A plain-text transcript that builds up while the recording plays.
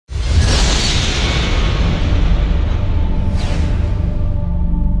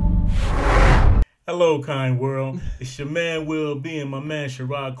Hello, kind world. It's your man Will B and my man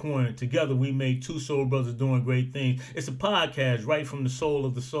Sherrod Corner. Together we make two soul brothers doing great things. It's a podcast right from the soul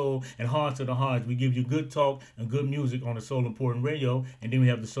of the soul and heart to the heart. We give you good talk and good music on the Soul Important Radio, and then we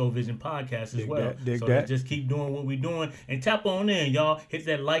have the Soul Vision podcast as well. So let's just keep doing what we're doing and tap on in, y'all. Hit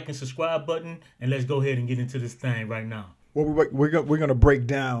that like and subscribe button, and let's go ahead and get into this thing right now. Well, we're going to break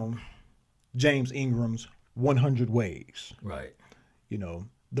down James Ingram's 100 Ways. Right. You know,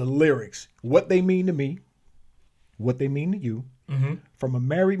 the lyrics, what they mean to me, what they mean to you, from a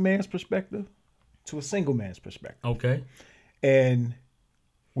married man's perspective to a single man's perspective. Okay. And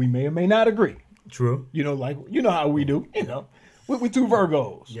we may or may not agree. True. You know, like, you know how we do. You know, we're two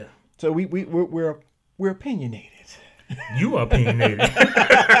Virgos. Yeah. So we're opinionated. You are opinionated.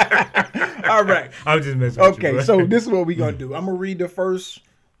 All right. I was just messing with you. Okay, so this is what we're going to do. I'm going to read the first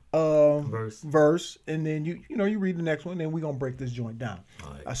verse, and then you read the next one, and then we're going to break this joint down.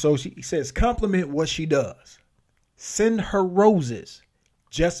 Right. So he says, compliment what she does. Send her roses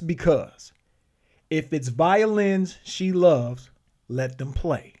just because. If it's violins she loves, let them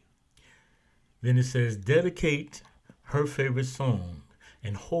play. Then it says, dedicate her favorite song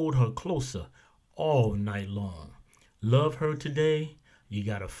and hold her closer all night long. Love her today, you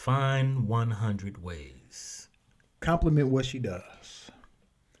got to find 100 ways. Compliment what she does.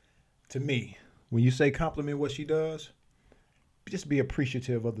 To me, when you say compliment what she does, just be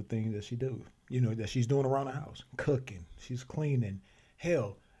appreciative of the things that she do. You know, that she's doing around the house. Cooking, she's cleaning.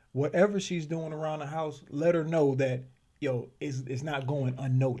 Hell, whatever she's doing around the house, let her know that, it's not going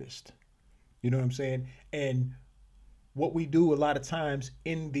unnoticed. You know what I'm saying? And what we do a lot of times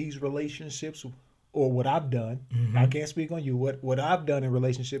in these relationships, or what I've done, I can't speak on you, what I've done in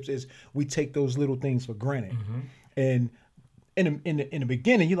relationships is we take those little things for granted. And in the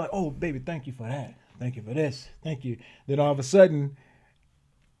beginning, you're like, oh, baby, thank you for that. Thank you for this. Thank you. Then all of a sudden,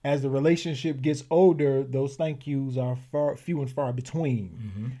 as the relationship gets older, those thank yous are few and far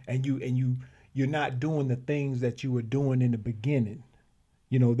between. And you're not doing the things that you were doing in the beginning,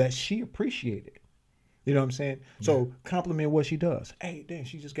 that she appreciated. You know what I'm saying? Yeah. So compliment what she does. Hey, damn,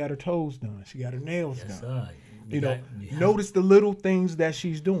 she just got her toes done. She got her nails done. Notice the little things that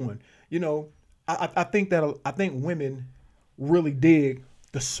she's doing. I think women really dig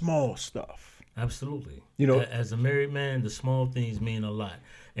the small stuff. Absolutely. As a married man, the small things mean a lot.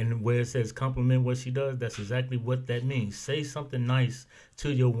 And where it says compliment what she does, that's exactly what that means. Say something nice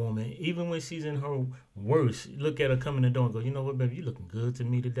to your woman, even when she's in her worst. Look at her come in the door and go, you know what, baby, you looking good to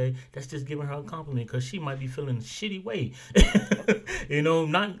me today. That's just giving her a compliment because she might be feeling a shitty way.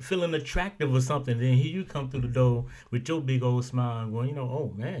 Not feeling attractive or something. Then here you come through the door with your big old smile and going,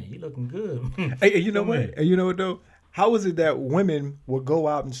 oh, man, you looking good. Hey, you know what? And you know what, though? How is it that women will go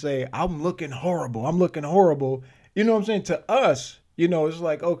out and say, I'm looking horrible. I'm looking horrible. You know what I'm saying? To us, it's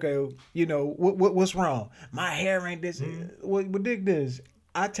like, okay, what's wrong? My hair ain't this. Well, dig this.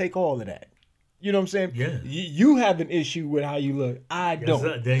 I take all of that. You know what I'm saying? Yeah. You have an issue with how you look. I don't.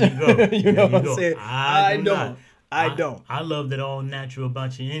 Yes, there you go. You know what I'm saying? I don't. I love it all natural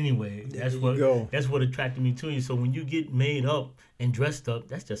about you anyway. That's what attracted me to you. So when you get made up and dressed up,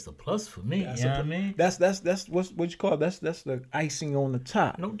 that's just a plus for me. You know what I mean? That's what you call that's the icing on the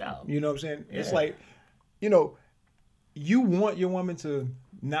top. No doubt. You know what I'm saying? Yeah. It's like, you want your woman to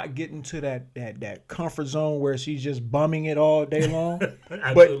not get into that comfort zone where she's just bumming it all day long.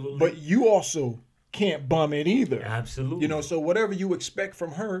 but you also can't bum it either. Absolutely. So whatever you expect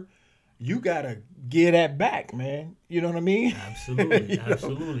from her, you gotta get that back, man. You know what I mean? Absolutely.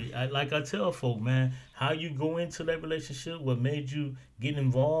 Absolutely. Like I tell folk, man, how you go into that relationship, what made you get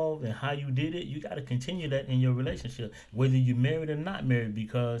involved and how you did it, you gotta continue that in your relationship, whether you're married or not married,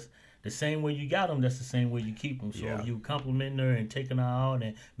 because the same way you got them, that's the same way you keep them. So if you complimenting her and taking her out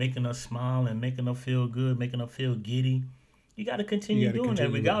and making her smile and making her feel good, making her feel giddy, you got to continue doing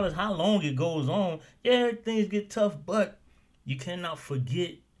that regardless how long it goes on. Yeah, things get tough, but you cannot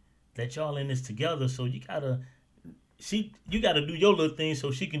forget that y'all in this together. So you got to do your little thing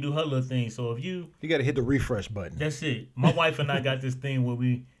so she can do her little thing. So if you got to hit the refresh button. That's it. My wife and I got this thing where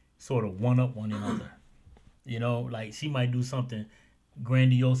we sort of one up one another. Like she might do something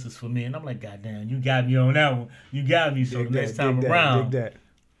grandiose for me, and I'm like, God damn, you got me on that one. You got me. So the next time around,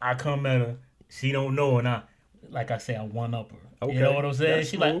 I come at her. She don't know, and I one up her. Okay. You know what I'm saying? That's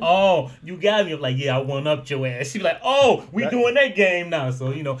She cool. Like, oh, you got me. I'm like, yeah, I one up your ass. She like, oh, we doing that game now.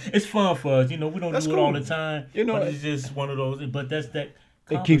 So it's fun for us. We don't do it all the time. But it's just one of those. But that's that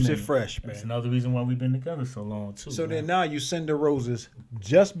It keeps it complimenting. fresh, That's man. another reason why we've been together so long too. So man. then now you send her roses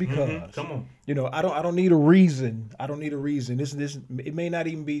just because. Come on. You know, I don't need a reason. I don't need a reason. This it may not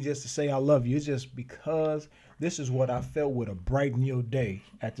even be just to say I love you. It's just because this is what I felt would have brightened your day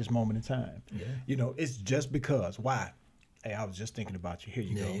at this moment in time. Yeah. You know, it's just because. Why? Hey, I was just thinking about you. Here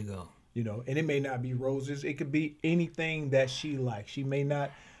you There go. you go. You know, and it may not be roses. It could be anything that she likes. She may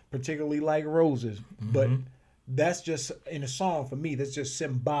not particularly like roses, but that's just in a song for me. That's just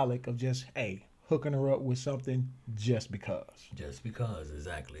symbolic of just, hey, hooking her up with something just because. Just because,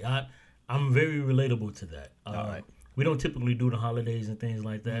 exactly. I'm very relatable to that. All right. We don't typically do the holidays and things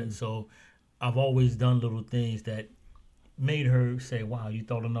like that, so I've always done little things that made her say, "Wow, you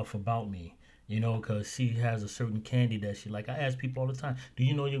thought enough about me." You know, because she has a certain candy that she like. I ask people all the time, "Do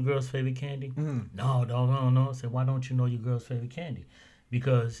you know your girl's favorite candy?" No, dog, I don't know. I said, "Why don't you know your girl's favorite candy?"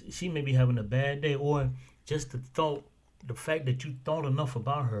 Because she may be having a bad day, or just the fact that you thought enough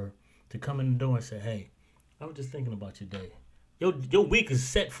about her to come in the door and say, "Hey, I was just thinking about your day. Your week is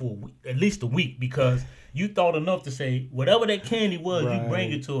set for at least a week because you thought enough to say whatever that candy was, you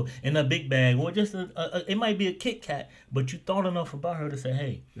bring it to her in a big bag or just it might be a Kit Kat, but you thought enough about her to say,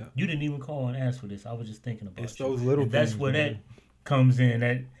 hey, you didn't even call and ask for this. I was just thinking about It's you." those little And that's things, where man. that comes in.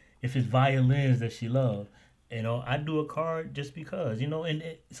 That if it's violins that she loves. You know, I do a card just because, you know, and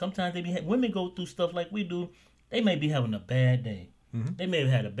sometimes women go through stuff like we do. They may be having a bad day. They may have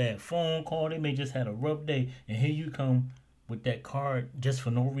had a bad phone call. They may just had a rough day. And here you come with that card just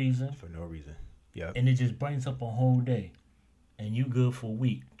for no reason. For no reason. Yeah. And it just brightens up a whole day. And you good for a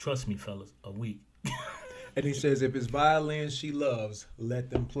week. Trust me, fellas, a week. And he says, if it's violins she loves, let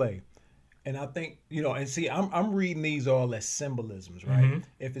them play. And I think, you know, and see, I'm reading these all as symbolisms, right?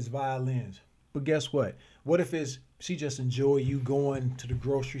 If it's violins. But guess what? What if it's she just enjoy you going to the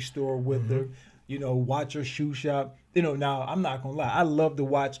grocery store with her, you know, watch her shoe shop. You know, now I'm not gonna lie, I love to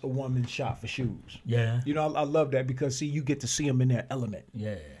watch a woman shop for shoes. Yeah. You know, I love that because see, you get to see them in their element.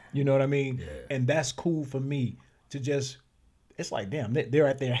 Yeah. You know what I mean? Yeah. And that's cool for me to just. It's like, damn, they're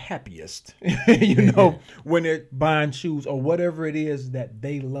at their happiest, you know, when they're buying shoes or whatever it is that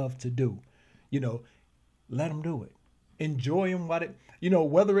they love to do. You know, let them do it. Enjoy them. You know,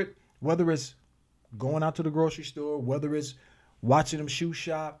 whether it's going out to the grocery store, whether it's watching them shoe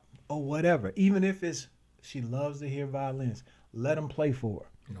shop or whatever. Even if it's she loves to hear violins, let them play for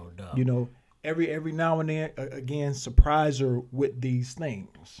her. No doubt. You know, every now and then, again, surprise her with these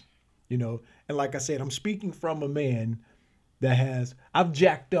things. You know, and like I said, I'm speaking from a man that I've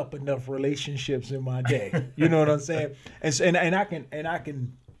jacked up enough relationships in my day. You know what I'm saying? And I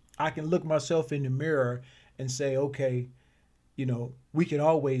can look myself in the mirror and say, okay, you know, we can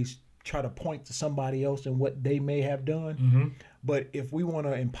always try to point to somebody else and what they may have done. But if we want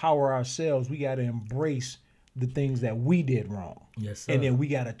to empower ourselves, we got to embrace the things that we did wrong. Yes, sir. And then we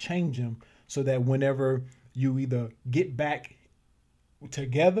got to change them so that whenever you either get back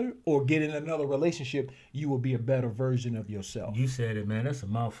together or get in another relationship, you will be a better version of yourself. You said it, man. That's a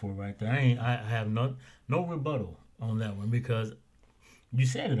mouthful right there. I have no rebuttal on that one because you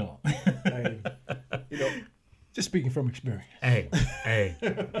said it all. Hey, you know, just speaking from experience. Hey.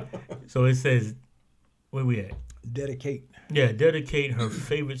 So it says, where we at? Dedicate. Yeah, dedicate her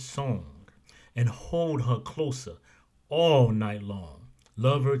favorite song and hold her closer all night long.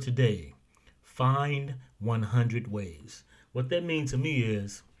 Love her today. Find 100 ways. What that means to me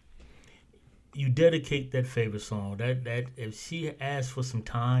is you dedicate that favorite song. That if she asks for some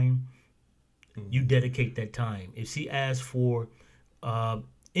time, you dedicate that time. If she asks for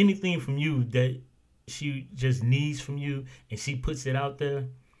anything from you that she just needs from you and she puts it out there,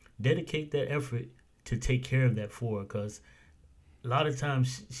 dedicate that effort to take care of that for her, because a lot of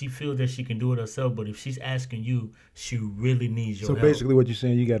times she feels that she can do it herself, but if she's asking you, she really needs your So help. basically what you're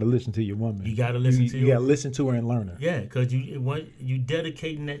saying, you got to listen to your woman. You got to listen to you got to listen to her and learn her. Yeah, because you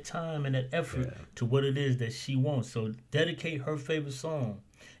dedicating that time and that effort to what it is that she wants. So dedicate her favorite song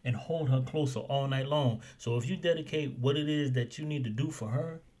and hold her closer all night long. So if you dedicate what it is that you need to do for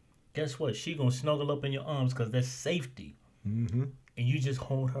her, guess what? She going to snuggle up in your arms because that's safety. Mm-hmm. And you just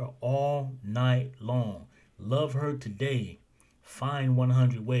hold her all night long. Love her today. Find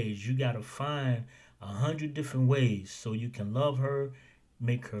 100 ways. You got to find 100 different ways so you can love her,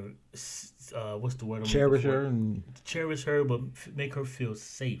 make her, what's the word? Cherish her. Cherish her, but make her feel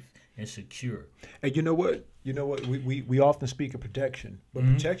safe and secure. And you know what? We often speak of protection, but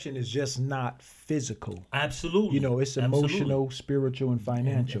protection is just not physical. Absolutely. You know, it's emotional, spiritual, and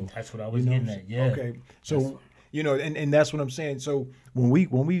financial. That's what I was getting at. Yeah. Okay. So, you know, and that's what I'm saying. So when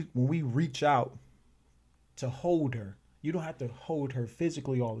we reach out to hold her, you don't have to hold her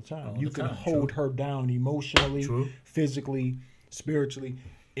physically all the time. You can hold her down emotionally, physically, spiritually.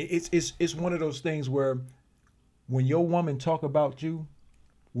 It's one of those things where when your woman talk about you,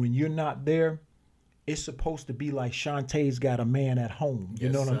 when you're not there, it's supposed to be like Shantae's got a man at home. You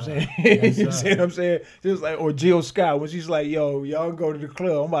Yes, know what I'm sir. saying? Yes, You sir. see what I'm saying? Just like, or Jill Scott when she's like, yo, y'all go to the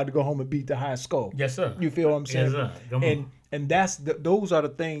club. I'm about to go home and beat the high skull. Yes, sir. You feel what I'm saying? Yes, sir. Come on. And that's those are the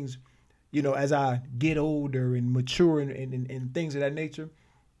things, you know, as I get older and mature and things of that nature,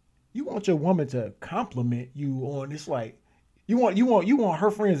 you want your woman to compliment you on. It's like you want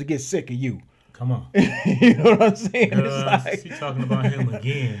her friends to get sick of you. Come on. You know what I'm saying? It's like, She talking about him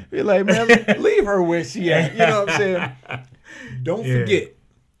again. you're like, man, leave her where she at. You know what I'm saying? Don't Yeah. forget,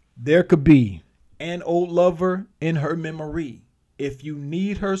 there could be an old lover in her memory. If you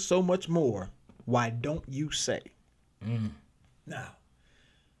need her so much more, why don't you say? Now,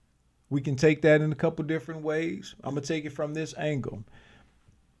 we can take that in a couple different ways. I'm going to take it from this angle.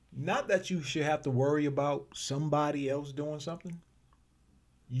 Not that you should have to worry about somebody else doing something.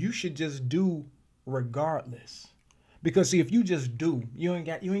 You should just do regardless. Because see, if you just do, you ain't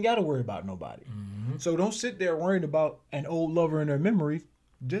got to worry about nobody. So don't sit there worrying about an old lover in her memory.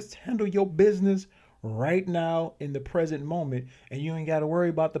 Just handle your business right now in the present moment, and you ain't got to worry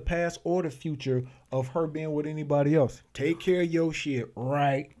about the past or the future of her being with anybody else. Take care of your shit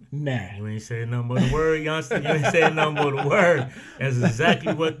right now. You ain't saying nothing but the word, youngster. You ain't saying nothing but the word. That's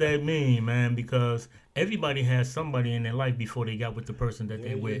exactly what that mean, man, because everybody has somebody in their life before they got with the person that There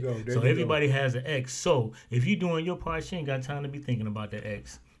they you with. go, there So you everybody has an ex. So if you doing your part, she ain't got time to be thinking about that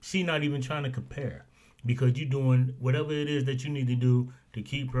ex. She not even trying to compare because you doing whatever it is that you need to do to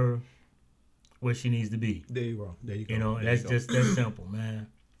keep her where she needs to be. There you go. There you go. You know, There that's you go. just that simple, man.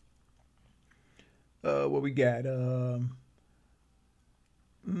 What we got?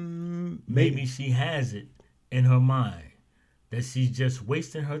 Maybe she has it in her mind that she's just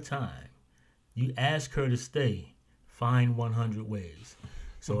wasting her time. You ask her to stay, find 100 ways.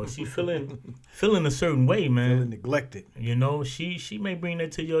 So if she feeling a certain way, man, Feeling neglected. you know, she may bring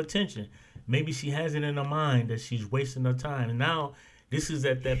that to your attention. Maybe she has it in her mind that she's wasting her time. And now this is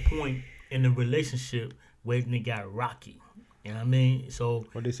at that point in the relationship where it got rocky. You know what I mean? So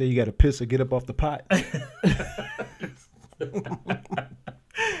What they say, you got to piss or get up off the pot.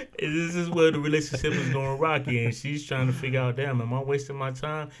 this is where the relationship is going rocky, and she's trying to figure out, damn, am I wasting my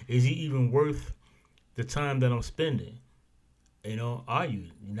time? Is he even worth the time that I'm spending? You know, are you?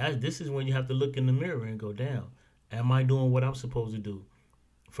 This is when you have to look in the mirror and go, damn, am I doing what I'm supposed to do?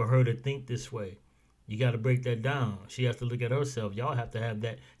 For her to think this way, you got to break that down. She has to look at herself. Y'all have to have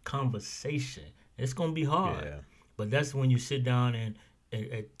that conversation. It's going to be hard. Yeah. But that's when you sit down and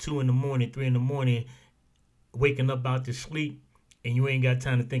at 2 in the morning, 3 in the morning, waking up out to sleep, and you ain't got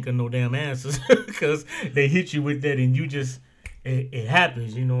time to think of no damn answers because they hit you with that, and you just it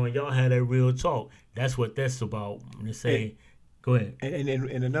happens, you know. And y'all had that real talk. That's what that's about. When they say, go ahead.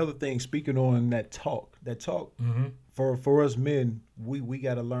 And another thing, speaking on that talk, Mm-hmm. for us men, we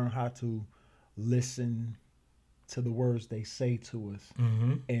got to learn how to listen to the words they say to us,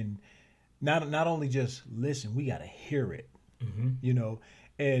 Mm-hmm. and not only just listen, we got to hear it, Mm-hmm. you know,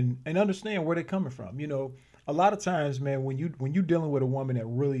 and understand where they're coming from. You know, a lot of times, man, when you dealing with a woman that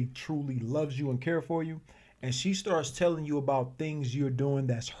really truly loves you and care for you, and she starts telling you about things you're doing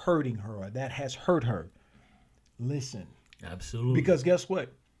that's hurting her or that has hurt her, listen. Absolutely. Because guess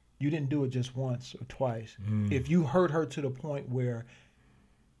what? You didn't do it just once or twice. If you hurt her to the point where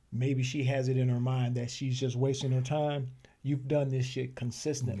maybe she has it in her mind that she's just wasting her time, you've done this shit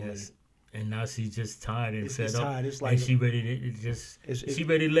consistently. Yes. And now she's just tired and It's set up, tired. It's like- and she ready she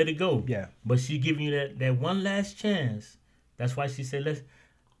ready to let it go. Yeah. But she giving you that one last chance. That's why she said, let's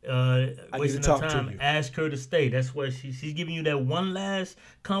need wasting to her talk to time. you. Ask her to stay. That's why she's giving you that one last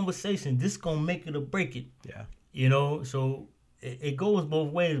conversation. This gonna make it or break it. Yeah. You know, so it goes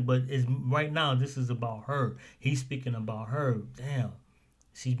both ways. But it's right now. This is about her. He's speaking about her. Damn,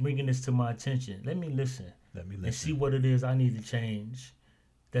 she's bringing this to my attention. Let me listen. Let me And listen. see what it is I need to change.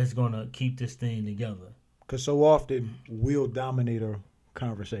 That's gonna keep this thing together. Because so often we'll dominate a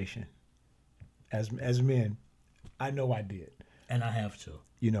conversation. As men, I know I did. And I have to.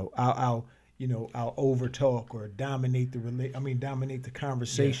 You know, I'll over talk or dominate dominate the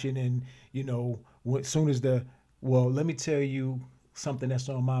conversation, and you know, as soon as let me tell you something that's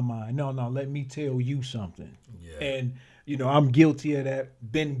on my mind. No, let me tell you something. Yeah. And you know, I'm guilty of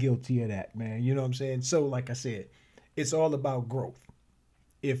that. Been guilty of that, man. You know what I'm saying? So, like I said, it's all about growth.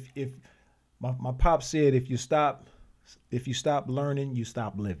 If my pop said, if you stop learning, you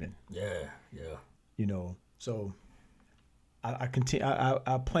stop living. Yeah. You know, so I continue.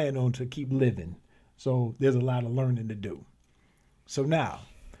 I plan on to keep living. So there's a lot of learning to do. So now,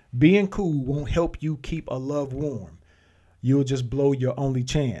 being cool won't help you keep a love warm. you'll just blow your only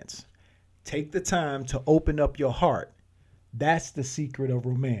chance. Take the time to open up your heart. That's the secret of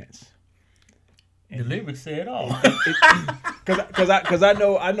romance. The lyrics say it all. Because I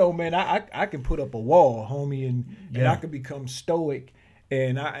know, man. I can put up a wall, homie, and I can become stoic,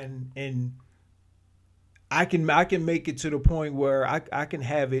 and I can make it to the point where I can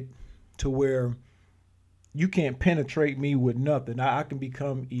have it to where you can't penetrate me with nothing. I can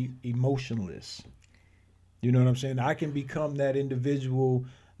become emotionless. You know what I'm saying? I can become that individual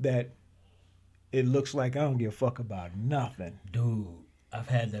that it looks like I don't give a fuck about nothing. Dude, I've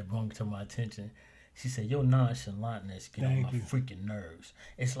had that brought to my attention. She said, your nonchalantness get on my freaking nerves.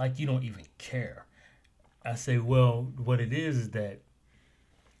 It's like you don't even care. I say, well, what it is that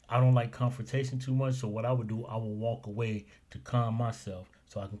I don't like confrontation too much. So what I would do, I will walk away to calm myself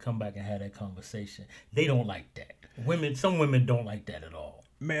so I can come back and have that conversation. They don't like that. Some women don't like that at all.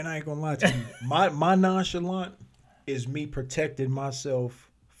 Man, I ain't gonna lie to you. My nonchalant is me protecting myself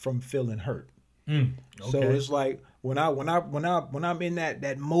from feeling hurt. Okay. So it's like when I'm in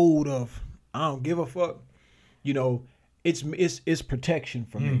that mode of I don't give a fuck, you know, it's protection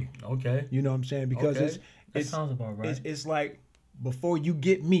for me. Okay. You know what I'm saying? Because that sounds about right. It's like before you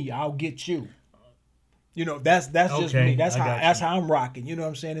get me, I'll get you. You know, that's just me. That's how I'm rocking. You know what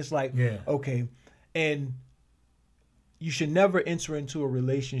I'm saying? It's like okay. And you should never enter into a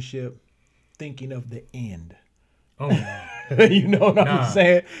relationship thinking of the end. Oh no. You know what I'm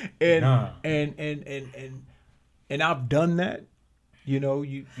saying? And I've done that. You know,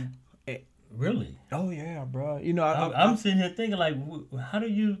 you really? Oh yeah, bro. You know, I'm sitting here thinking like, how do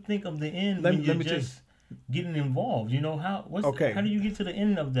you think of the end when you're just getting involved? You know how? How do you get to the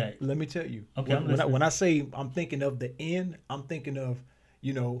end of that? Let me tell you. Okay, when I say I'm thinking of the end, I'm thinking of,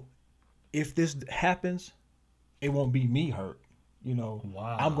 you know, if this happens, it won't be me hurt. You know,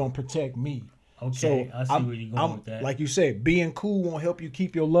 wow. I'm gonna protect me. Okay, so I see where you're going with that. Like you said, being cool won't help you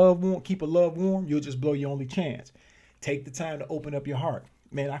keep your love warm. Keep a love warm. You'll just blow your only chance. Take the time to open up your heart.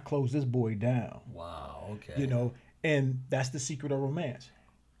 Man, I closed this boy down. Wow. Okay. You know, and that's the secret of romance.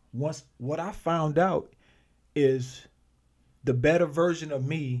 What I found out is the better version of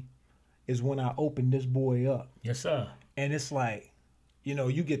me is when I open this boy up. Yes, sir. And it's like, you know,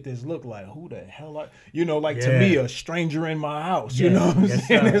 you get this look like, who the hell are, you know, like to me, a stranger in my house, you know what I'm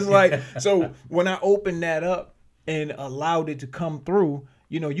saying? It's like, so when I opened that up and allowed it to come through,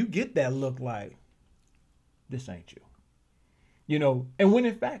 you know, you get that look like, this ain't you. You know, and when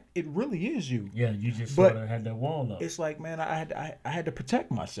in fact, it really is you. Yeah, you just sort of had that wall up. It's like, man, I had to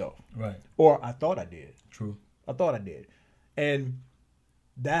protect myself. Right. Or I thought I did. True. I thought I did. And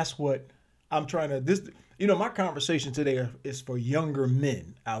that's what I'm trying to, you know, my conversation today is for younger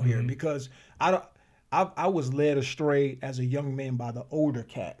men out here because I was led astray as a young man by the older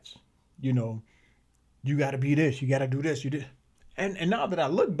cats. You know, you got to be this, you got to do this, you did. And now that I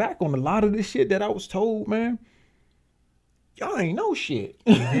look back on a lot of this shit that I was told, man, y'all ain't know shit.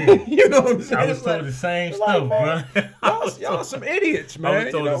 You know what I'm saying? I was told the same stuff, bro. Y'all some idiots, man. I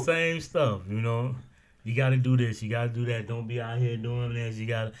was told the same stuff, you know. You got to do this. You got to do that. Don't be out here doing this. You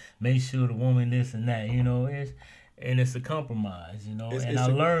got to make sure the woman this and that, you know. It's a compromise, you know. I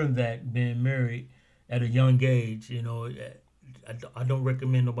learned that being married at a young age, you know, I don't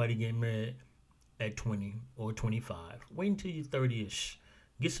recommend nobody getting married at 20 or 25. Wait until you're 30-ish.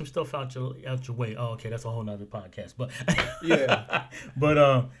 Get some stuff out your way. Oh, okay, that's a whole nother podcast. But yeah. But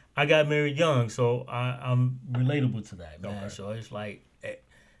I got married young, so I'm relatable to that, man. Okay. So it's like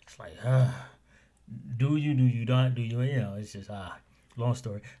do you not do you? You know, it's just long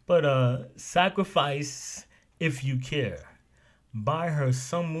story. But sacrifice if you care. Buy her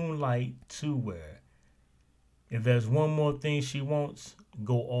some moonlight to wear. If there's one more thing she wants,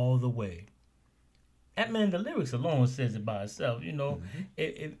 go all the way. That man, the lyrics alone says it by itself. You know,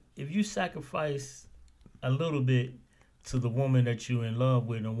 if you sacrifice a little bit to the woman that you're in love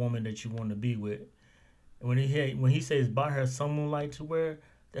with, a woman that you want to be with, when he says buy her some moonlight to wear,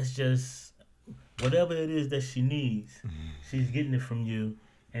 that's just whatever it is that she needs. She's getting it from you,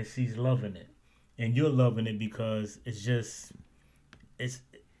 and she's loving it, and you're loving it because you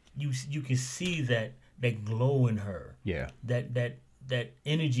can see that glow in her. Yeah. That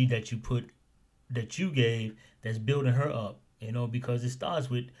energy that you gave that's building her up, you know, because it starts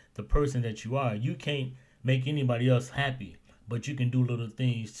with the person that you are. You can't make anybody else happy, but you can do little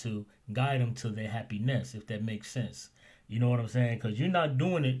things to guide them to their happiness, if that makes sense. You know what I'm saying? Because you're not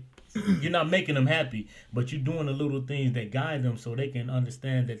doing it, you're not making them happy, but you're doing the little things that guide them so they can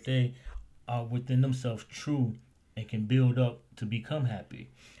understand that they are within themselves true and can build up to become happy.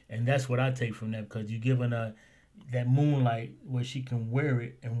 And that's what I take from that, because you're giving her that moonlight where she can wear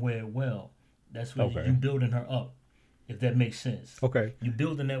it and wear it well. That's what you're building her up. if that makes sense. Okay. You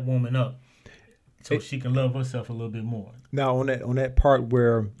building that woman up so she can love herself a little bit more. Now on that part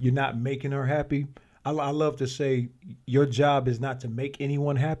where you're not making her happy, I love to say your job is not to make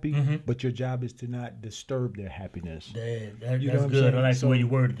anyone happy, but your job is to not disturb their happiness. That's good. I like the way you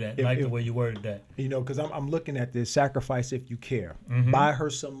worded that. You know, because I'm looking at this: sacrifice if you care. Buy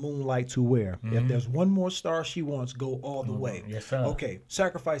her some moonlight to wear. If there's one more star she wants, go all the way. Yes, sir. Okay,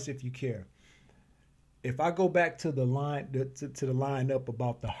 sacrifice if you care. If I go back to the line to the line up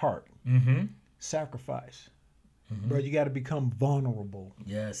about the heart, sacrifice, bro, you got to become vulnerable.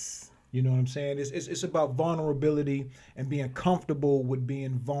 Yes. You know what I'm saying? It's about vulnerability and being comfortable with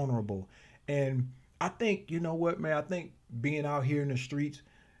being vulnerable. And I think, you know what, man, I think being out here in the streets,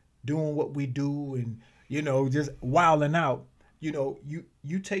 doing what we do and, you know, just wilding out, you know,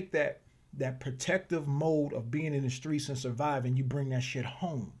 you take that protective mode of being in the streets and surviving, you bring that shit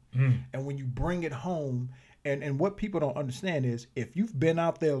home. And when you bring it home, and what people don't understand is if you've been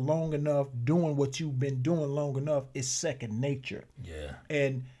out there long enough, doing what you've been doing long enough, it's second nature. Yeah.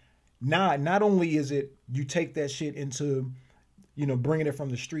 And not only is it you take that shit into, you know, bringing it from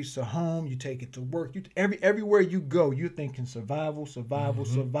the streets to home, you take it to work. Everywhere you go, you're thinking survival.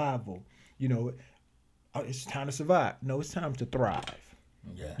 You know, it's time to survive. No, it's time to thrive.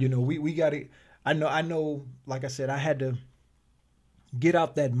 Yeah. You know, we got to. I know. Like I said, I had to get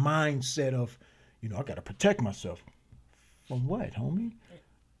out that mindset of, you know, I got to protect myself from what, homie?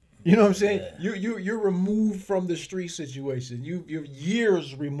 You know what I'm saying? Yeah. You're removed from the street situation. You're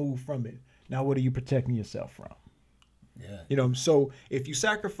years removed from it. Now, what are you protecting yourself from? Yeah. You know, so if you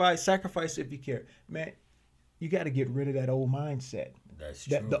sacrifice if you care. Man, you got to get rid of that old mindset. That's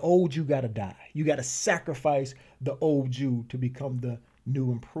true. The old you got to die. You got to sacrifice the old you to become the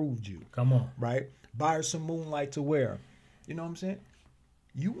new improved you. Come on. Right? Buy her some moonlight to wear. You know what I'm saying?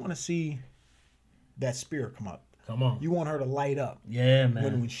 You want to see that spirit come up. Come on. You want her to light up. Yeah,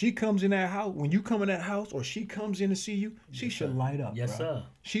 man. When she comes in that house, when you come in that house or she comes in to see you, she should light up. Yes, bro. Sir.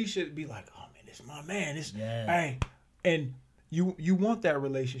 She should be like, oh, man, this is my man. Yeah. Hey. And you want that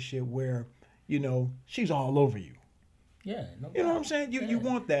relationship where, you know, she's all over you. Yeah. No you know what I'm saying? You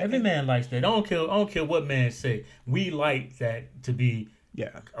want that. Every man likes that. I don't care what man say. We like that to be,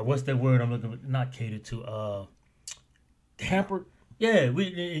 what's that word I'm looking for? Not catered to, hampered. Yeah,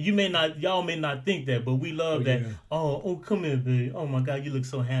 y'all may not think that, but we love that. Yeah. Oh, come here, baby. Oh my God, you look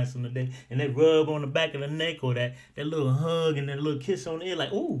so handsome today. And that rub on the back of the neck, or that little hug and that little kiss on the ear, like,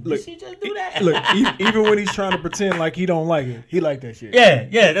 oh, did she just do that? Look, even when he's trying to pretend like he don't like it, he like that shit.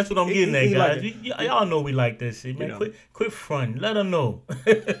 Yeah, that's what I'm getting at, guys. Like y'all know we like that shit, man. You know. Quit fronting. Let her know.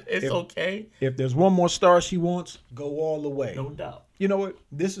 It's okay. If there's one more star she wants, go all the way. No doubt. You know what?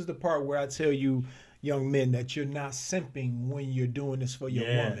 This is the part where I tell you, young men, that you're not simping when you're doing this for your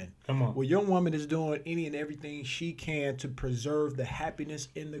woman. Come on. Well, your woman is doing any and everything she can to preserve the happiness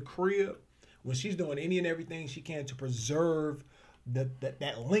in the crib. When she's doing any and everything she can to preserve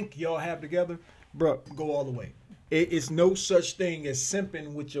that link y'all have together, bro, go all the way. It's no such thing as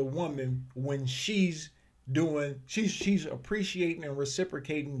simping with your woman when she's appreciating and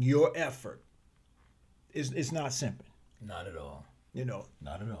reciprocating your effort. It's not simping. Not at all. You know,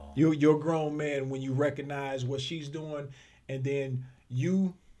 not at all. You're a grown man when you recognize what she's doing, and then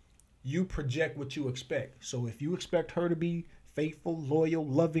you project what you expect. So if you expect her to be faithful, loyal,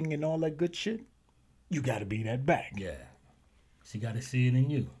 loving, and all that good shit, you got to be that back. Yeah, she got to see it in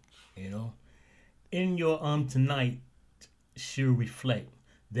you. You know, in your tonight, she'll reflect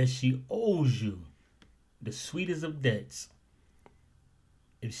that she owes you the sweetest of debts.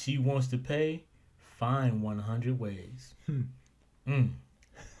 If she wants to pay, find 100 ways.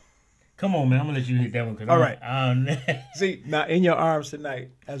 Come on, man. I'm gonna let you hit that one. All right. See, now in your arms tonight,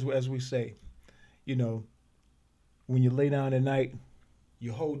 as we say, you know, when you lay down at night,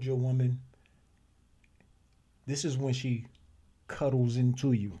 you hold your woman. This is when she cuddles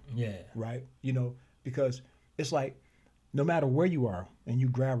into you. Yeah. Right. You know, because it's like no matter where you are and you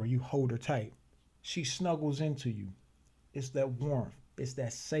grab her, you hold her tight, she snuggles into you. It's that warmth. It's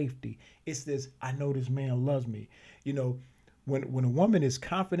that safety. It's this, I know this man loves me. You know, when a woman is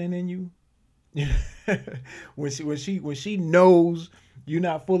confident in you, when she knows you're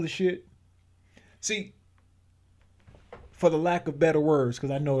not full of shit. See, for the lack of better words,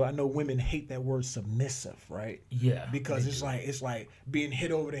 because I know women hate that word submissive, right? Yeah. Because it's like being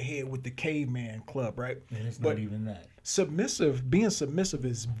hit over the head with the caveman club, right? And it's not even that. Being submissive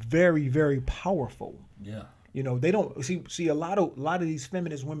is very, very powerful. Yeah. You know, they don't see a lot of these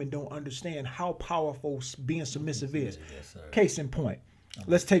feminist women don't understand how powerful being submissive is. Yes, sir. Case in point,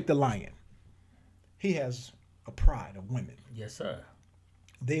 let's take the lion. He has a pride of women. Yes, sir.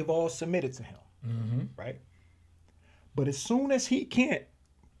 They've all submitted to him, right? But as soon as he can't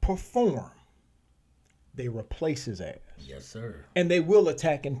perform, they replace his ass. Yes, sir. And they will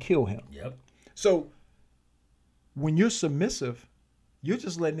attack and kill him. Yep. So when you're submissive, you're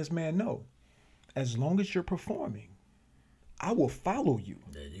just letting this man know, as long as you're performing, I will follow you.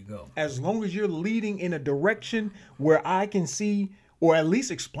 There you go. As long as you're leading in a direction where I can see, or at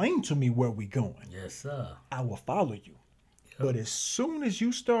least explain to me where we're going, Yes, sir. I will follow you. Yep. But as soon as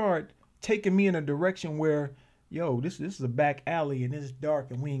you start taking me in a direction where, yo, this is a back alley and it's dark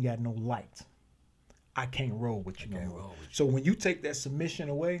and we ain't got no light, I can't roll with you no more. So when you take that submission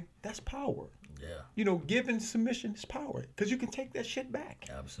away, that's power. Yeah. You know, giving submission is power because you can take that shit back.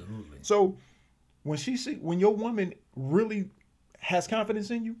 Absolutely. So when your woman really has confidence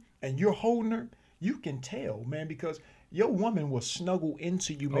in you and you're holding her, you can tell, man, because your woman will snuggle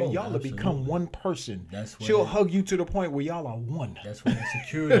into you, man. Oh, y'all will become absolutely. one person. That's when She'll hug you to the point where y'all are one. That's when the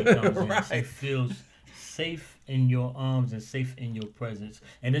security comes in. She Right. feels safe in your arms and safe in your presence.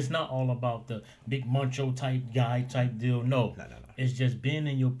 And it's not all about the big macho type guy type deal. No. No. It's just being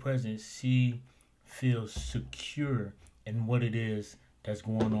in your presence. She feels secure in what it is that's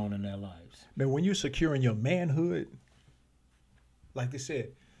going on in their lives. Man, when you're secure in your manhood, like they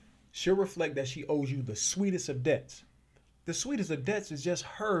said, she'll reflect that she owes you the sweetest of debts. The sweetest of debts is just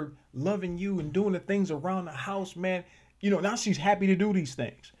her loving you and doing the things around the house, man. You know, now she's happy to do these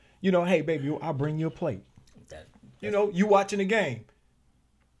things. You know, hey, baby, I'll bring you a plate. You know, you watching the game.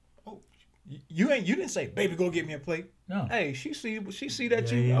 Oh, you didn't say, baby, go get me a plate. No. Hey, she see that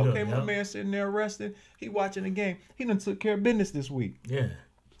There you you go, okay, my yep. man sitting there resting. He watching the game. He done took care of business this week. Yeah.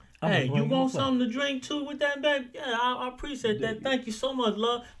 I'm Hey, gonna you bring want a plate. something to drink too with that, baby? Yeah, I appreciate that. Thank you so much,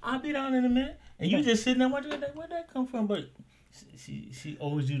 love. I'll be down in a minute. And you just sitting there wondering where'd that come from? But she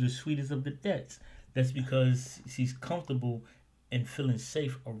owes you the sweetest of the debts. That's because she's comfortable and feeling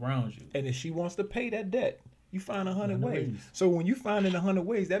safe around you. And if she wants to pay that debt, you find 100 100 ways. ways. So when you find in 100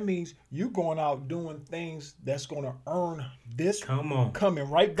 ways, that means you're going out doing things that's going to earn this Come on. coming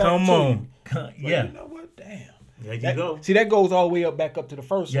right back Come to on. you. Like, Yeah. you know what? Damn. There you go. See, that goes all the way back up to the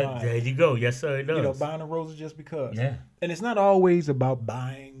first Yeah, line. there you go. Yes, sir, it does. You know, buying the roses just because. Yeah. And it's not always about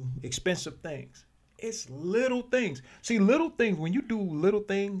buying expensive things. It's little things. See, little things, when you do little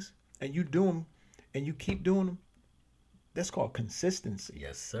things and you do them and you keep doing them, that's called consistency.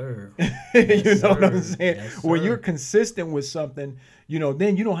 Yes, sir. You Yes, know what I'm sir. saying? Yes, When sir. you're consistent with something, you know,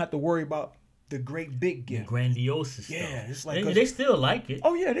 then you don't have to worry about the great big The gift. grandiose stuff. Yeah, it's like- they still like it.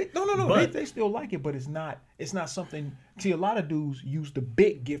 Oh yeah, no. But- They still like it, but it's not something. See, a lot of dudes use the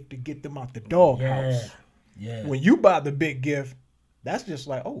big gift to get them out the doghouse. Yeah. When you buy the big gift, that's just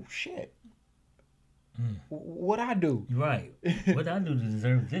like, oh shit, what I do? You're right. What I do to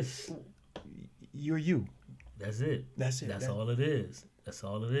deserve this? You're you. That's it. That's it. That's all it is. That's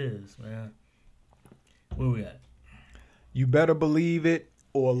all it is, man. Where we at? You better believe it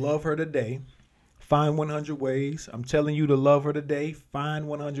or love her today. Find 100 ways. I'm telling you to love her today. Find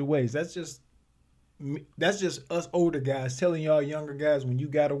 100 ways. That's just us older guys telling y'all younger guys, when you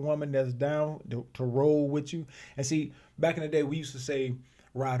got a woman that's down to roll with you. And see, back in the day, we used to say,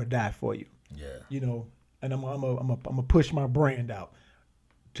 ride or die for you. Yeah. You know, and I'm a push my brand out.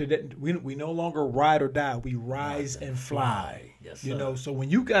 Today, we no longer ride or die. We rise and fly. Yes, you sir. know, so when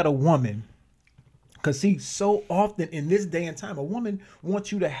you got a woman, because see, so often in this day and time, a woman wants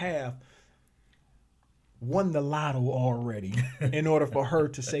you to have won the lotto already in order for her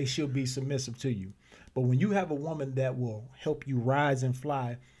to say she'll be submissive to you. But when you have a woman that will help you rise and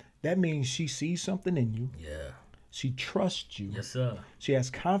fly, that means she sees something in you. Yeah. She trusts you. Yes, sir. She has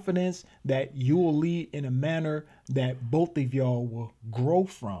confidence that you will lead in a manner that both of y'all will grow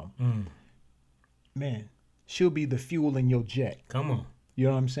from. Man, she'll be the fuel in your jet. Come on. You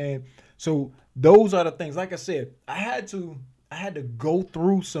know what I'm saying? So those are the things. Like I said, I had to go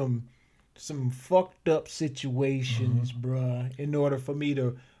through some fucked up situations, bruh, in order for me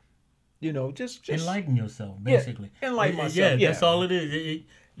to, you know, just Enlighten yourself, basically. enlighten myself, Yeah, yeah. that's all it is.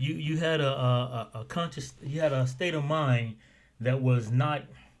 You had a conscious, you had a state of mind that was not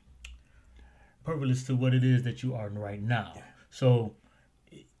purposeless to what it is that you are right now. So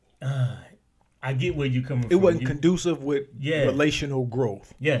I get where you're coming from. it wasn't conducive with Yeah. relational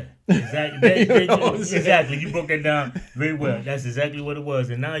growth. Yeah, exactly. You know what I'm saying? Exactly. You broke that down very well. That's exactly what it was.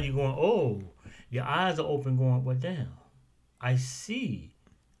 And now you're going, oh, your eyes are open, going, well, damn, I see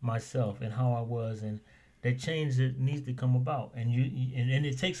myself and how I was, and that change that needs to come about. And and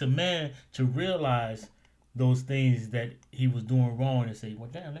it takes a man to realize those things that he was doing wrong and say, well,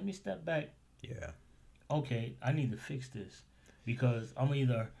 damn, let me step back. Yeah. Okay, I need to fix this because I'm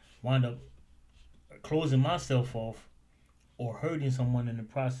either wind up closing myself off or hurting someone in the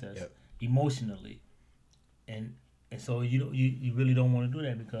process Yep. emotionally. And And so you really don't want to do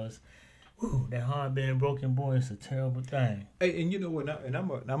that because that hard being broken boy is a terrible thing. Hey, and you know what? And I'm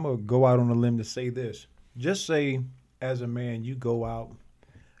gonna go out on a limb to say this. Just say, as a man, you go out,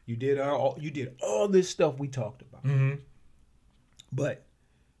 you did all this stuff we talked about, but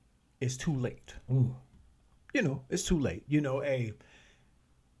it's too late. Ooh. You know, it's too late. You know,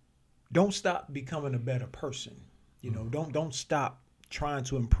 don't stop becoming a better person. You know, don't stop trying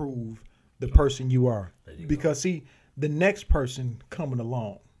to improve the person you are, because see, the next person coming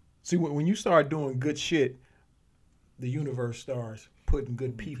along. See, when you start doing good shit, the universe starts putting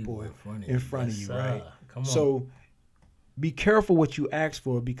good people in front of you, right? Come on. So be careful what you ask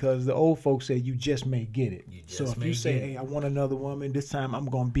for, because the old folks say you just may get it. So if you say, hey, I want another woman, this time I'm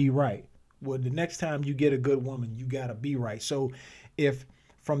going to be right. Well, the next time you get a good woman, you got to be right. So if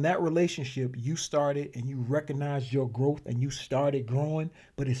from that relationship you started and you recognized your growth and you started growing,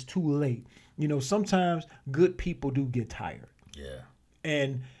 but it's too late. You know, sometimes good people do get tired. Yeah.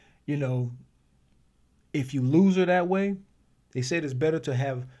 And, you know, if you lose her that way, they said it's better to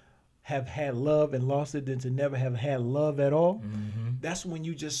have had love and lost it than to never have had love at all. That's when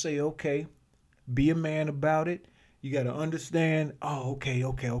you just say, okay, be a man about it. You got to understand, oh,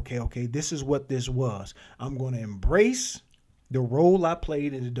 okay. This is what this was. I'm going to embrace the role I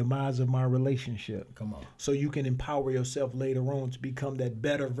played in the demise of my relationship. Come on. So you can empower yourself later on to become that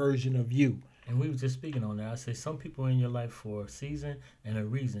better version of you. And we were just speaking on that. I say some people in your life for a season and a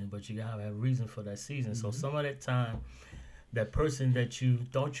reason, but you gotta have a reason for that season. So some of that time, that person that you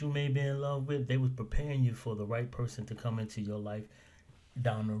thought you may be in love with, they was preparing you for the right person to come into your life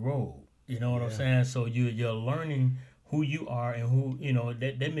down the road. You know what I'm saying? So you're learning who you are and who, you know,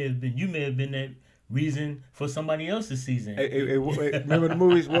 that may have been that reason for somebody else's season. Hey, remember the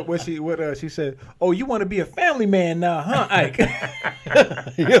movies? What she said? Oh, you want to be a family man now, huh, Ike?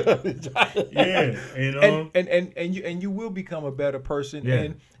 Yeah, you know, and you will become a better person. Yeah.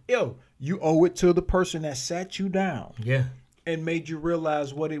 And you owe it to the person that sat you down. Yeah. And made you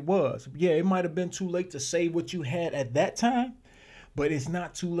realize what it was. Yeah, it might have been too late to say what you had at that time, but it's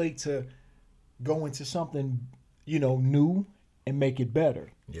not too late to go into something, you know, new and make it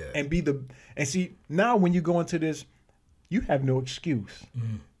better. Yeah. And see, now when you go into this, you have no excuse.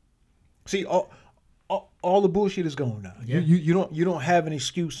 See, all the bullshit is gone now. Yeah. You don't have an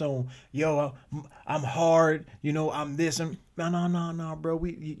excuse on, I'm hard, you know, I'm this and no, bro.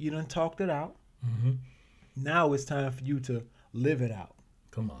 You done talked it out. Now it's time for you to live it out.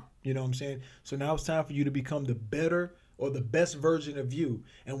 Come on. You know what I'm saying? So now it's time for you to become the better or the best version of you.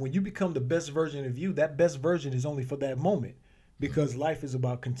 And when you become the best version of you, that best version is only for that moment, because life is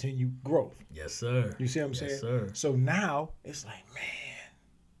about continued growth. Yes, sir. You see what I'm saying? Yes, sir. So now it's like, man,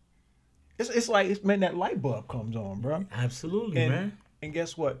 it's like that light bulb comes on, bro. Absolutely, man. And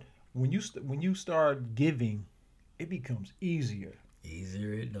guess what? When you start giving, it becomes easier.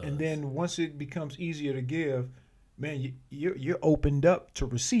 Easier it does. And then once it becomes easier to give, man, you're opened up to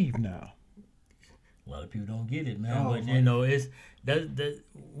receive now. A lot of people don't get it, man. But you know, it's that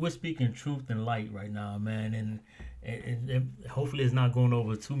we're speaking truth and light right now, man. And hopefully it's not going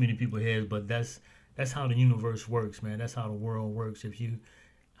over too many people's heads. But that's how the universe works, man. That's how the world works. If you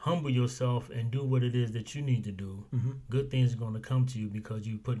humble yourself and do what it is that you need to do, good things are going to come to you because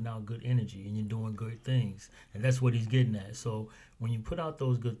you're putting out good energy and you're doing good things. And that's what he's getting at. So when you put out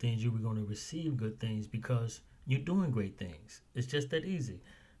those good things, you're going to receive good things because you're doing great things. It's just that easy.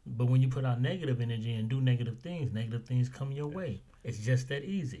 But when you put out negative energy and do negative things come your way. It's just that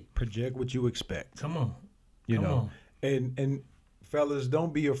easy. Project what you expect. Come on. Come on. And fellas,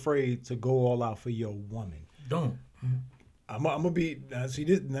 don't be afraid to go all out for your woman. Don't. I'm gonna be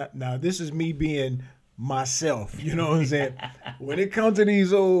now. This is me being myself. You know what I'm saying? When it comes to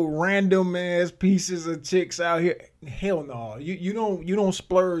these old random ass pieces of chicks out here, hell no. You don't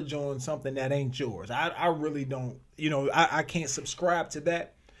splurge on something that ain't yours. I really don't. You know, I can't subscribe to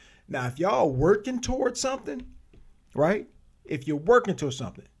that. Now, if y'all working towards something, right? If you're working towards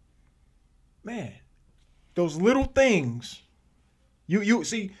something, man, those little things. You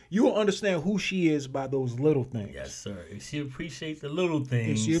see, you'll understand who she is by those little things. Yes, sir. If she appreciates the little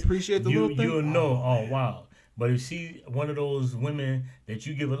things, little things, you'll know. Oh, wow. But if she one of those women that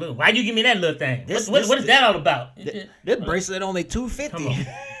you give a little, why'd you give me that little thing? What is that all about? This bracelet only $250.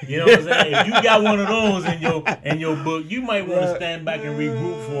 You know what I'm saying? If you got one of those in your book, you might want to stand back and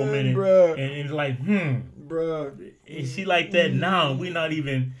regroup for a minute. Bruh. And it's like, is she like that now? We're not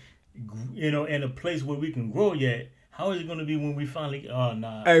even, in a place where we can grow yet. How is it going to be when we finally? Oh,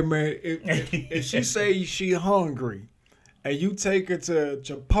 nah. Hey man, if she say she hungry, and you take her to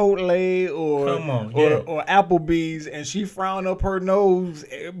Chipotle or Applebee's, and she frown up her nose,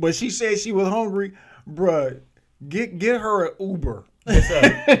 but she said she was hungry, bruh, Get her an Uber. What's up?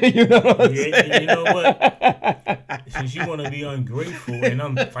 You know what I'm Yeah, saying? you know what? Since you want to be ungrateful and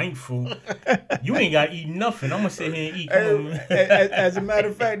I'm thankful, you ain't got to eat nothing. I'm going to sit here and eat. Come on, man. As a matter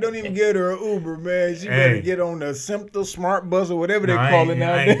of fact, don't even get her an Uber, man. She better Hey. get on the Simple Smart Bus or whatever they No, call it I ain't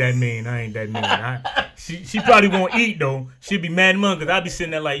nowadays. that mean. She probably won't eat, though. She'll be mad money because I'll be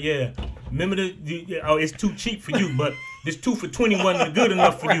sitting there like, yeah, remember oh, it's too cheap for you, but this 2 for $20 wasn't good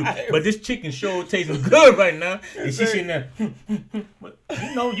enough for you. But this chicken sure tasting good right now. And she's sitting there, but,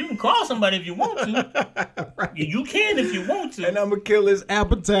 you know, you can call somebody if you want to. Right. You can if you want to. And I'm going to kill this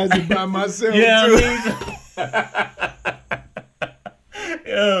appetizer by myself, Yeah, too. I mean,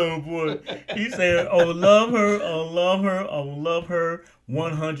 oh boy, he said, "Oh, love her, oh, love her, oh, love her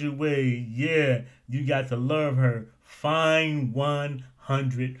 100 ways." Yeah, you got to love her. Find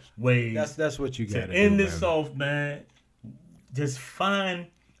 100 ways. That's what you got to to end do, this man. off, man. Just find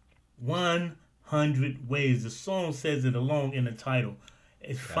 100 ways. The song says it along in the title.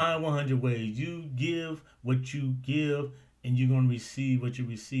 It's find 100 ways. You give what you give, and you're gonna receive what you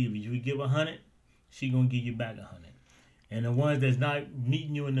receive. If you give 100, she gonna give you back 100. And the ones that's not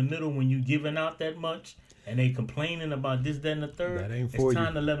meeting you in the middle when you giving out that much, and they complaining about this, that, and the third, That ain't it's for time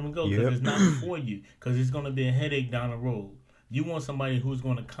you. to let them go because Yep. it's not for you. Because it's gonna be a headache down the road. You want somebody who's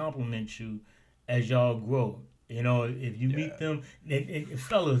gonna compliment you as y'all grow. You know, if you meet them, and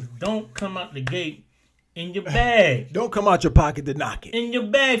fellas, don't come out the gate in your bag. Don't come out your pocket to knock it. In your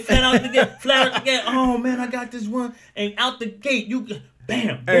bag, flat out the gate. Oh man, I got this one, and out the gate, you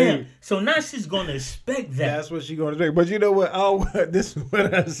bam, bam. Hey. So now she's gonna expect that. That's what she's going to do. But you know what? This is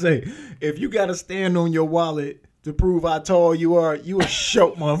what I say. If you got to stand on your wallet to prove how tall you are, you a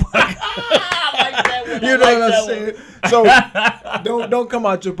short motherfucker. I like that one. You know what I'm saying? So don't come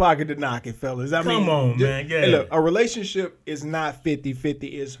out your pocket to knock it, fellas. I mean, Come on, man. Yeah. Hey, look, a relationship is not 50-50.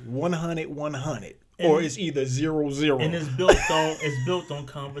 It's 100-100. Or And- it's either 0-0. And it's built on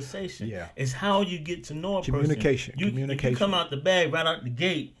conversation. Yeah. It's how you get to know a Communication. person. If you come out the bag right out the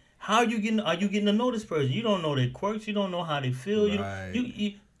gate, how are you getting to know this person? You don't know their quirks. You don't know how they feel. Right.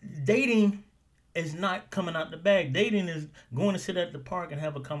 You dating is not coming out the bag. Dating is going to sit at the park and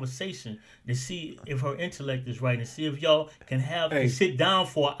have a conversation to see if her intellect is right and see if y'all can sit down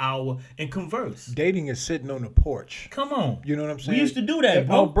for an hour and converse. Dating is sitting on the porch. Come on. You know what I'm saying? We used to do that,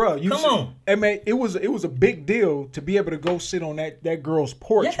 bro. Oh, bro. Come on. I mean, it was a big deal to be able to go sit on that girl's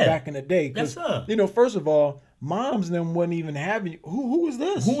porch Yeah. back in the day. Yes, sir. You know, first of all, moms and them wasn't even having. Who is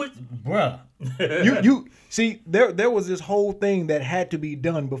this? Who is, bruh? you see there was this whole thing that had to be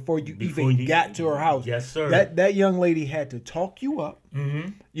done before you got to her house. Yes, sir. That young lady had to talk you up. Mm-hmm.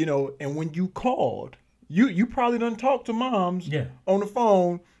 You know, and when you called, you probably done talked to moms Yeah. on the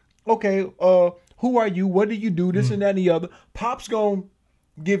phone. Okay, who are you? What do you do? This and that and the other. Pop's gonna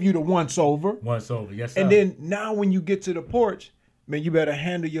give you the once over. Once over, yes, sir. And then now when you get to the porch, man, you better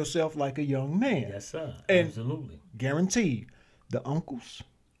handle yourself like a young man. yes, sir. And- Absolutely. Guaranteed. The uncles,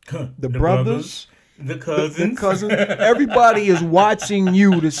 The the brothers, the the cousins. cousins, everybody is watching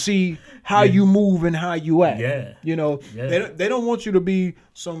you to see how you move and how you act. Yeah. You know, Yeah. they don't want you to be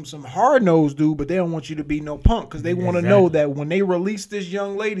some hard-nosed dude, but they don't want you to be no punk because they want to know Exactly. that when they release this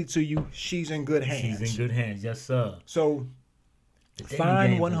young lady to you, she's in good hands. She's in good hands, yes, sir. So The dating Find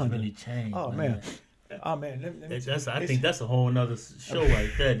game has 100. Really changed, Oh, man. let me- I think that's a whole nother show right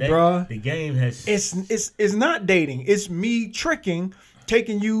there. Bruh. The game has. it's not dating. It's me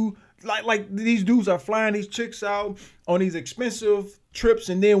taking you like these dudes are flying these chicks out on these expensive trips,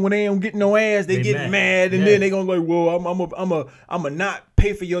 and then when they don't get no ass, they get mad, and Yeah. then they gonna like, well, I'm a not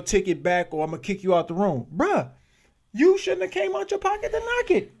pay for your ticket back, or I'm gonna kick you out the room, bruh. You shouldn't have came out your pocket to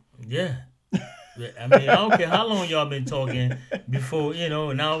knock it. Yeah. I mean, I don't care how long y'all been talking before,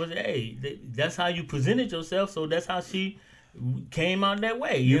 and now it's, hey, that's how you presented yourself, so that's how she came out that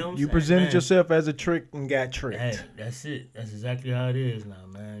way. You know what I'm You saying? presented Man. yourself as a trick and got tricked. Hey, that's it. That's exactly how it is now,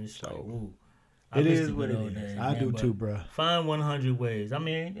 man. It's like, ooh. I It miss is the what good it old is. days, I man, do but too, bruh. Find 100 ways. I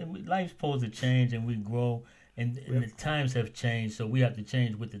mean, life's supposed to change and we grow, and the times have changed, so we have to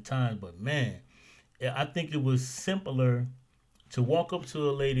change with the times. But man, I think it was simpler to walk up to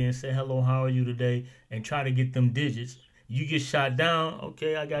a lady and say, hello, how are you today? And try to get them digits. You get shot down,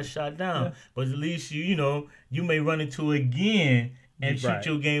 okay, I got shot down. Yeah. But at least you may run into again and Right. shoot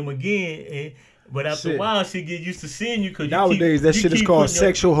your game again. But after Shit. a while, she get used to seeing you because Nowadays, that shit is called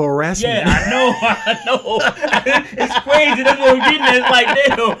sexual harassment. Yeah, I know. It's crazy. That's what I'm getting at. It's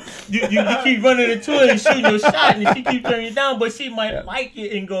like, damn, you keep running into her and shooting your shot, and she keep turning you down, but she might like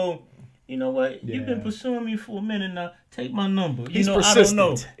it and go, you know what? You've been Yeah. pursuing me for a minute now. Take my number. He's I don't know.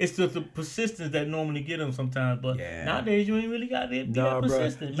 persistent. It's just the persistence that normally get them sometimes. But Yeah. nowadays, you ain't really got to be that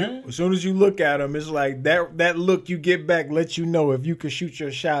persistent, man. As soon as you look at him, it's like that look you get back lets you know if you can shoot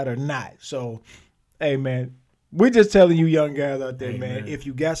your shot or not. So, hey, man, we're just telling you young guys out there, man, if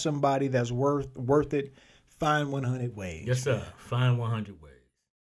you got somebody that's worth it, find 100 ways. Yes, sir. Find 100 ways.